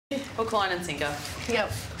Hook, line and sinker.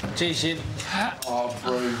 Yep. Geez, you've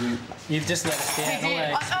just let us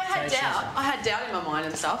down. I had doubt in my mind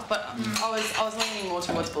and stuff, but I was leaning more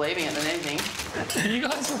towards believing it than anything. You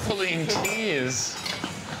guys were fully engineers.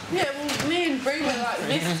 Yeah, well, me and Brie were like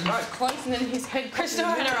this, right close, and then his head. Crystal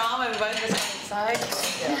and her arm over both of us. So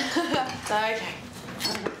okay.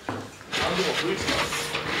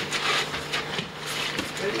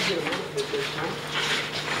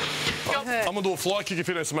 So okay. I'm gonna do a fly kick if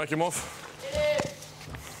you don't smack him off. Yeah!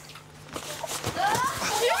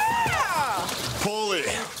 Paulie.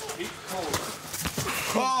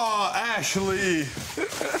 Oh, Ashley.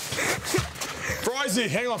 Frizy,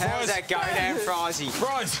 hang on, Fries. How's that go down, Frizy?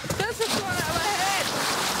 Fries. That's what's going out of my head.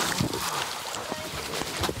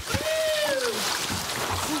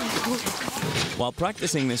 While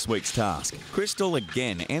practicing this week's task, Crystal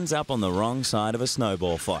again ends up on the wrong side of a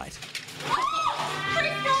snowball fight.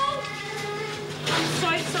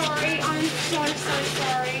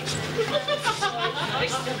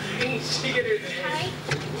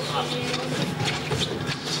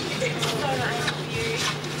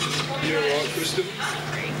 You all right, Crystal?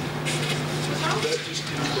 That just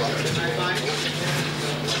didn't break.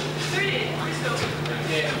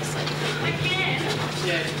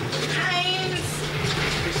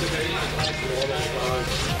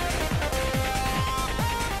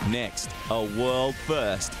 Next, a world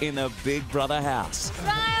first in the Big Brother house.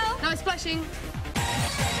 Smile! No splashing.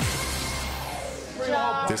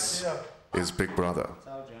 This is Big Brother.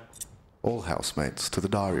 All housemates to the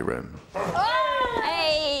diary room.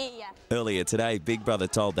 Hey! Earlier today, Big Brother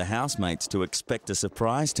told the housemates to expect a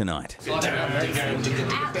surprise tonight.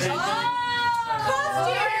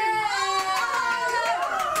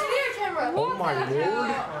 Oh my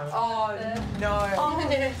lord! Oh no!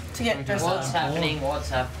 To get dressed up. What's happening? What's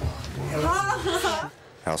happening?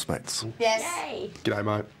 Housemates. Yes. G'day,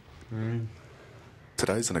 mate.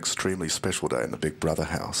 Today's an extremely special day in the Big Brother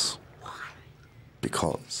house. Why?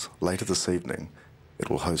 Because later this evening, it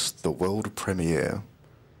will host the world premiere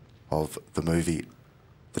of the movie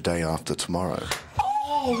The Day After Tomorrow.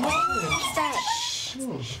 Oh, what's that?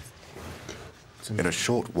 In a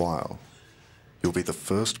short while, you'll be the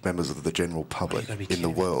first members of the general public in the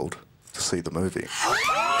world to see the movie.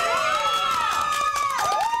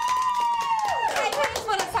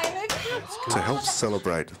 To help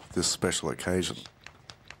celebrate this special occasion,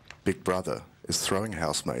 Big Brother is throwing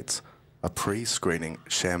housemates a pre-screening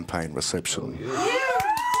champagne reception.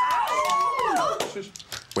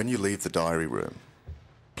 When you leave the diary room,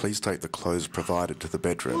 please take the clothes provided to the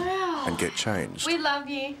bedroom and get changed. We love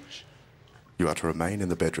you. You are to remain in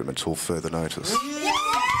the bedroom until further notice.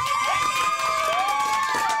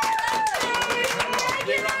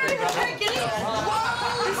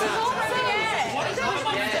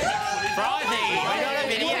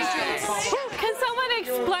 Can someone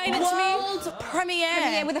explain it to me? World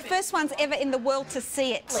premiere. We're the first ones ever in the world to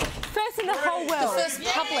see it. First in the whole world. The first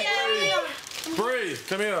public. Bree,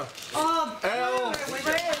 come here. L.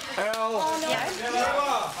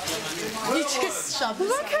 You just shoved it.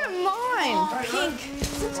 Look at mine. Pink.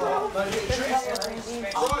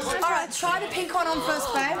 All right, try the pink one on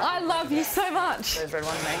first, babe. I love you so much.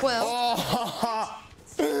 Well.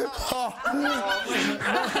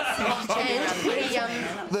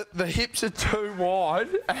 The hips are too wide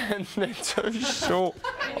and they're too short.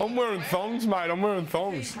 I'm wearing thongs, mate. I'm wearing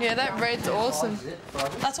thongs. Yeah, that red's awesome.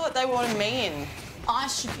 That's what they wanted me in. I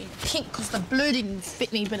should be pink because the blue didn't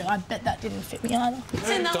fit me, but I bet that didn't fit me either.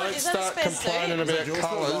 Don't start complaining about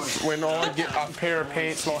colours when I get a pair of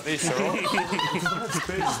pants like this, all right?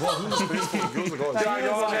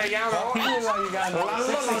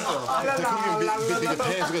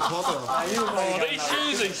 These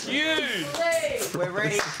shoes are huge. We're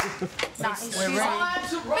ready. Nice. We're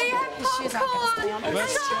ready. We have popcorn and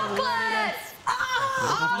chocolate.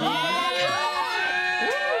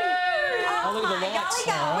 Oh, look at the lights.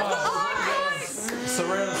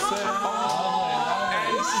 Surround set.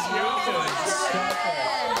 And this is yours.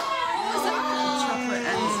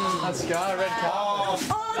 Let's go, red carpet.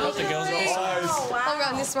 Lots of girls also. I'm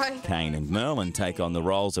going this way. Kane and Merlin take on the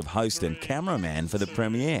roles of host and cameraman for the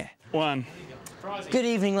premiere. One. Good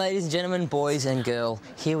evening, ladies and gentlemen, boys and girl.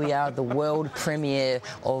 Here we are at the world premiere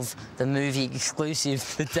of the movie exclusive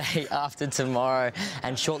The Day After Tomorrow.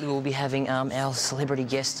 And shortly we'll be having our celebrity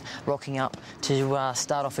guests rocking up to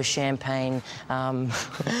start off a champagne,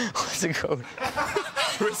 what's it called?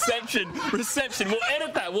 Reception. We'll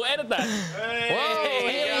edit that. Whoa, here we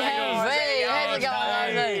have, hey, how's it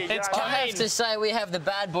going? It's I have Kane. to say we have the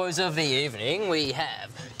bad boys of the evening. We have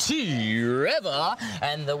Trevor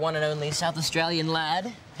and the one and only South Australian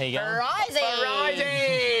lad. Here you go.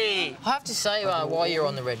 Risey. I have to say, while you're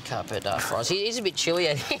on the red carpet, Frost, it is a bit chilly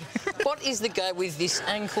out here. What is the go with this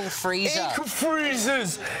ankle freezer? Ankle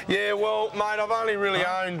freezers! Yeah, well, mate, I've only really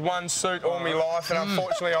owned one suit all my life, and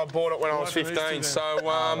unfortunately I bought it when I was 15, so,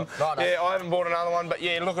 yeah, I haven't bought another one, but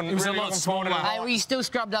yeah, really looking forward to it. Hey, were you still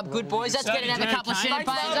scrubbed up good, boys? Let's get in and have a couple of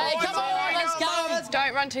champagnes, eh? Come on, let's go!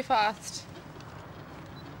 Don't run too fast.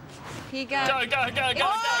 Here you go. Go, go, go, go, go.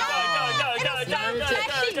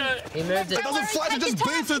 He moved it. It doesn't flash, it just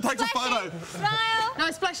beeps and takes a photo. Smile.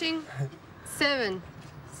 No splashing. 7,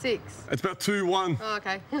 6. It's about 2-1. Oh,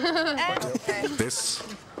 okay. This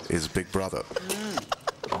is Big Brother.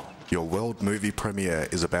 Your world movie premiere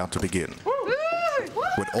is about to begin.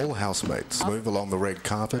 When all housemates move along the red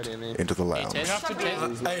carpet into the lounge. Hey,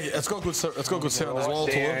 it's got good sound as well,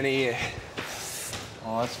 Down here.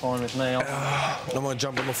 Oh, that's fine with me. I might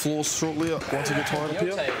jump on the floor shortly once I get tired up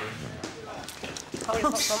here.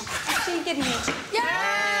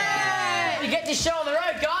 Yay! We get this show on the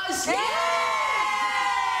road, guys! Yay!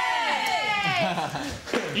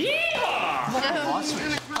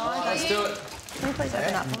 Let's do it. Can you please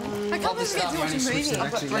open up? I can't believe we get to watch a movie.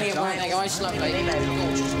 I've got plenty of room. I won't slow me. I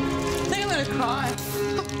think I'm going to cry.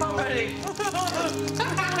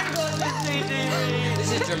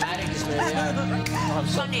 This is dramatic, this movie. I'm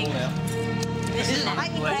so cool now. This is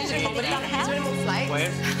comedy.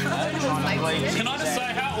 Can I just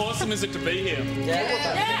say, how awesome is it to be here?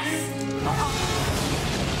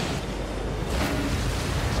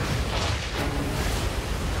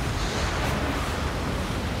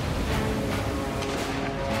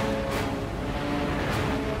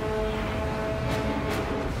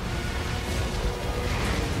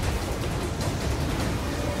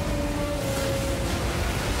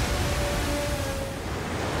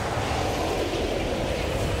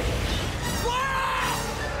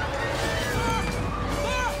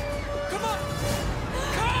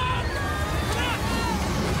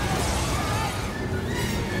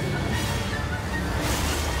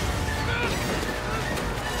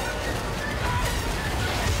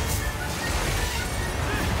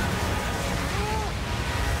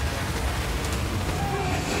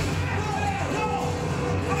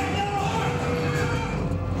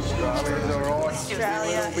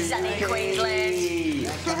 Australia, sunny Queensland.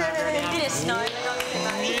 Bit of snow.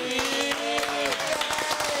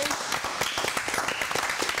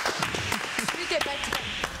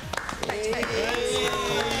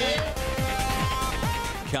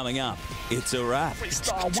 Coming up, it's a wrap.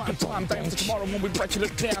 Freestyle one time down to tomorrow when we break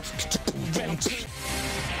it down. Round 2.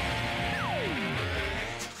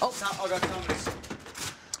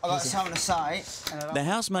 I got something to say. The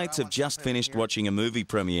housemates have just finished watching a movie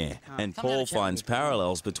premiere, and Paul finds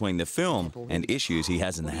parallels between the film and issues he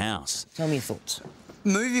has in the house. Tell me your thoughts.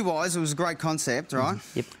 Movie-wise, it was a great concept, right?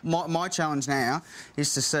 Yep. My challenge now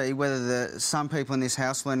is to see whether some people in this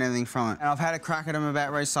house learn anything from it. And I've had a crack at them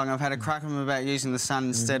about recycling. I've had a crack at them about using the sun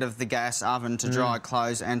instead of the gas oven to dry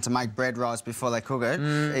clothes and to make bread rise before they cook it.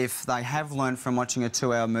 If they have learned from watching a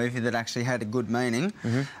 2-hour movie that actually had a good meaning,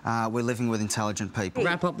 we're living with intelligent people.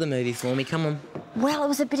 Wrap up the movie for me, come on. Well, it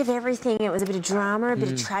was a bit of everything. It was a bit of drama, a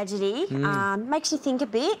bit of tragedy. Makes you think a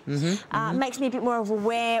bit. Makes me a bit more of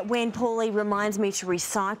aware when Paulie reminds me to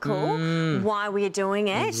recycle, why we are doing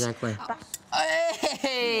it. Exactly.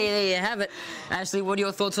 Hey, there you have it. Ashley, what are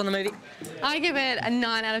your thoughts on the movie? I give it a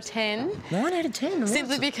 9 out of 10. 9 out of 10?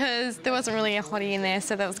 Simply because there wasn't really a hottie in there,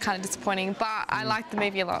 so that was kind of disappointing. But I liked the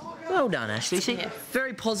movie a lot. Well done, Ashley. See,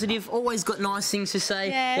 very positive, always got nice things to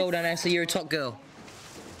say. Yes. Well done, Ashley. You're a top girl.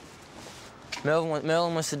 Merlin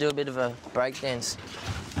wants to do a bit of a breakdance.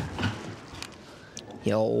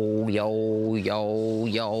 Yo, yo, yo,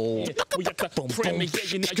 yo. We got the premiere,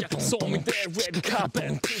 you know, you saw me there, red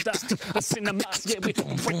carpet. The cinemas, yeah, we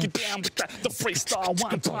break it down with the freestyle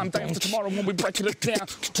one time down to tomorrow when we break it down.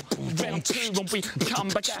 Round 2 when we come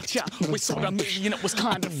back at ya. We saw the movie and it was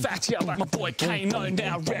kind of fat, yeah. Like my boy Kano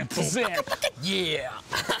now represent. Yeah.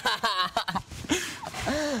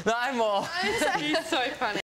 No more. He's so funny.